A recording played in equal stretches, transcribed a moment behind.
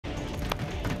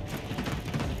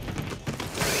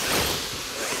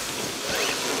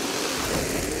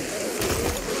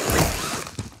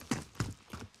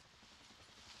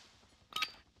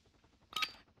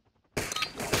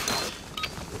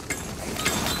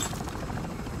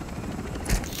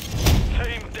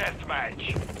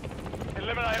deathmatch.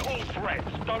 Eliminate all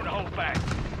threats. Don't hold back.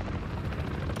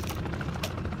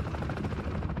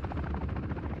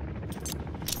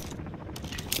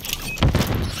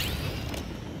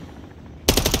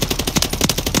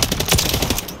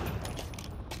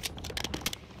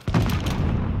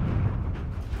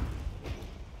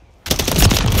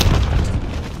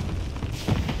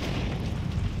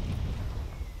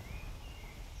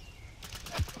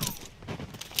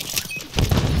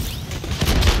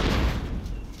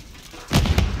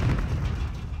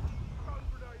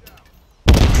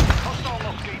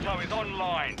 Is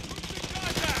online.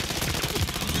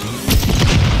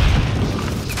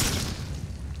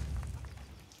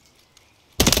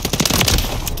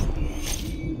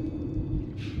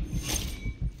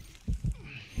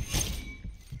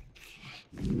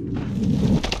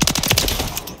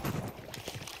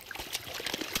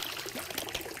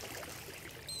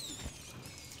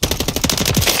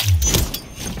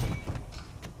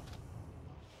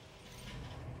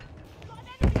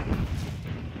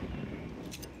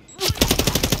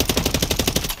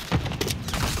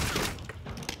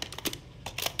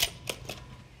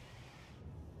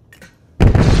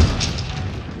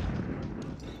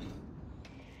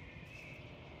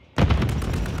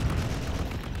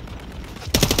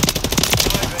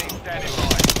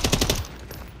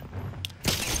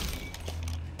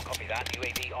 Copy that.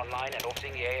 UAV online and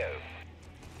orbiting the AO.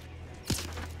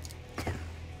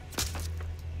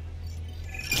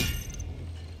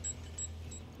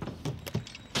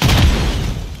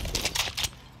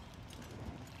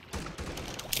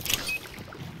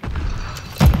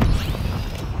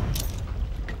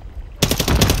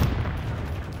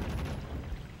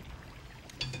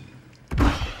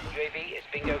 UAV is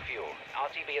bingo fuel.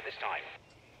 RTB at this time.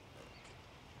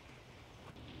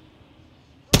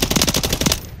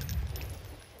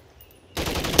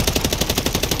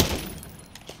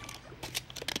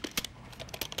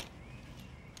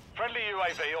 Friendly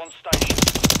UAV on station.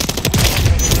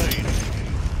 Lead.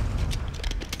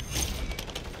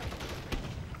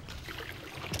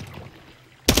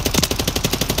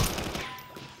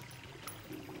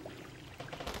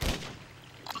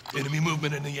 Enemy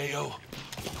movement in the AO.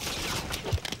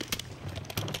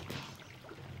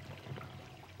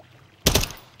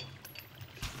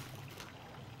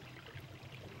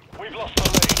 We've lost the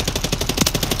lead.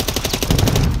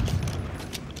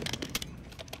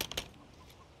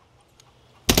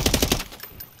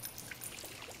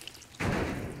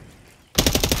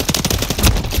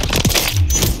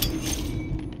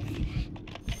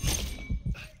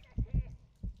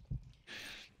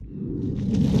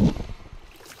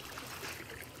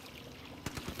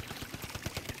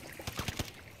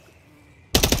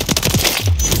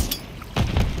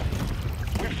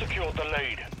 We've secured the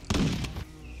lead.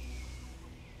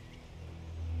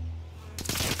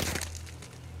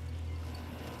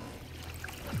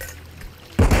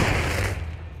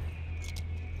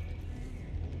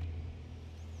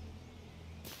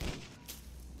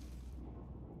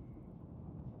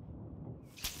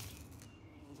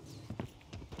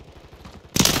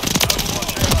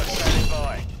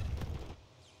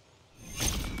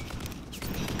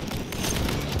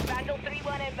 Vandal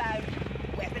 3-1 inbound.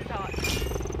 Weapons hot.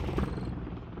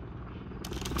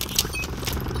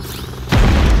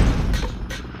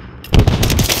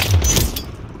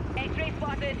 X-ray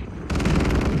spotted.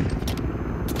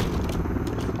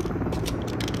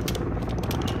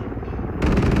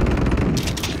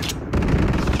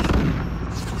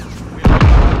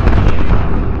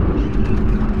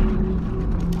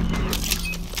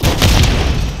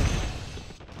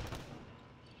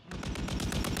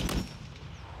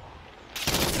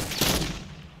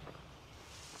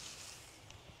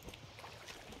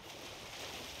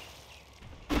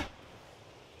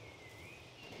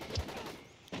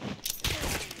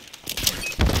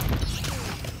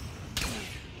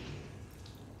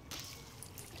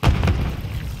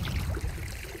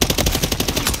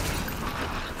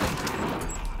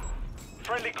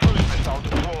 Friendly cruise missile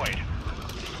deployed.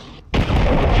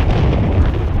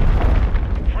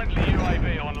 Friendly UAV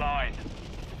online.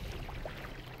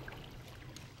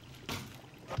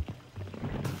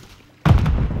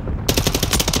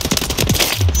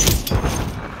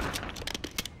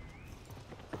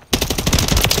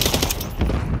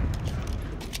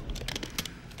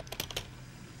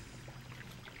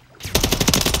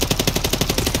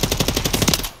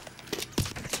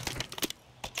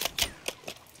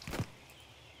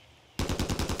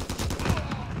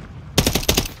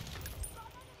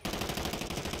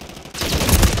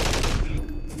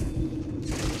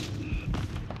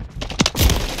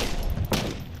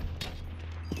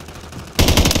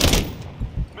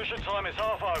 Mission time is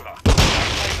half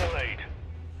over. the lead.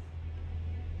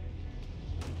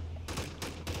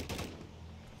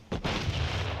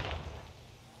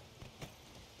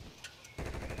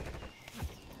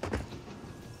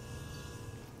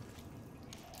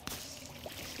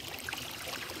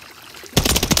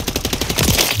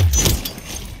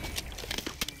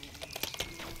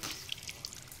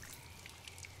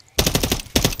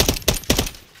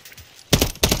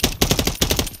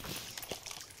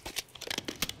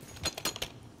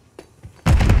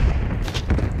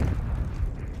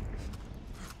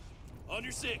 On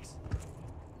your six.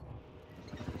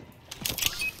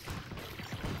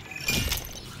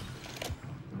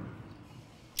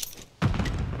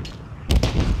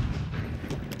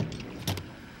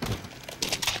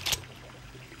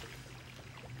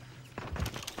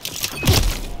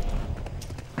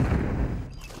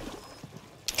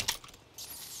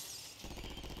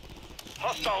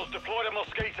 Hostiles deployed a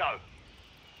Mosquito.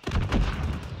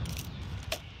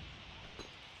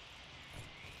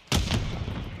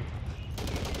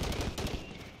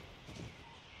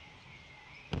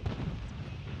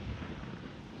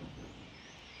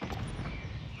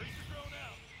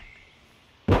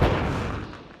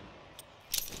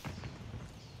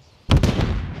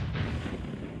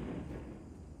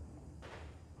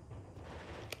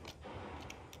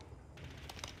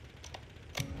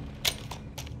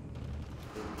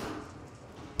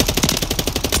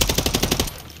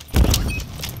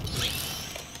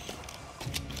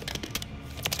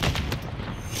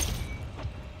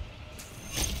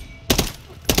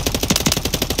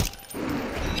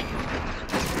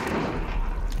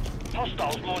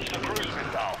 Hostiles launched a cruise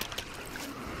missile.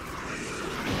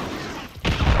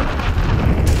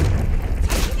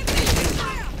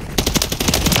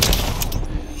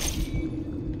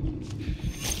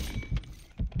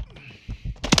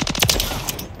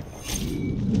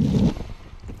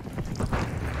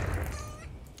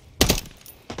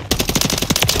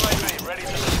 UAV ready to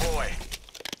deploy.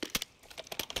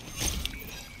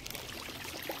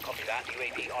 Copy that.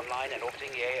 UAV online and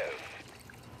orbiting the AO.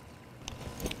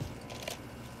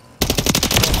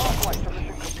 Halfway to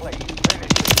mission complete.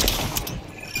 Finish.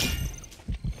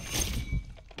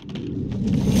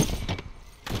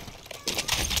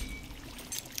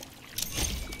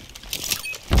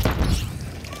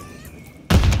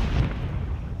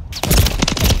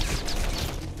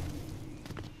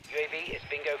 UAV is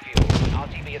bingo fuel.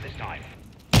 RTB at this time.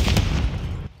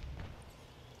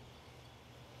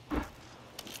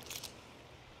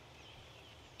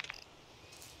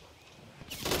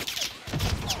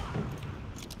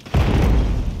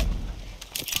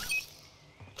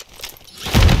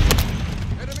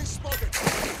 Enemy spotted.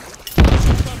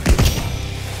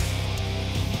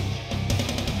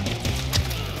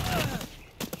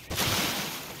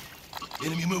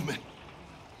 Enemy movement.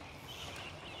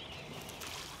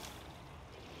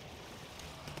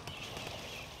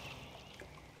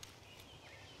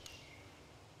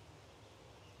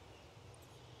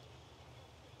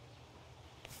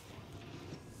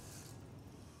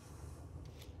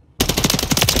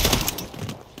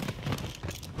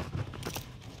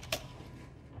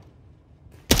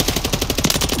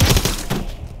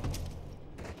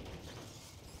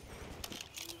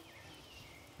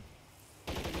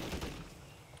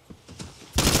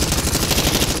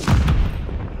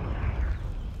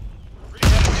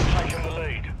 Taking the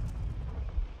lead.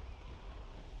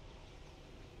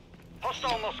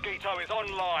 Hostile Mosquito is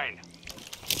online.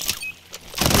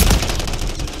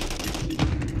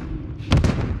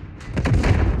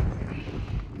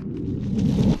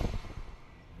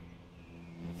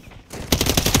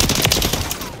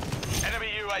 Enemy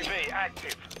UAV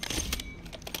active.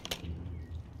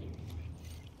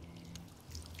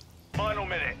 Final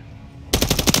minute.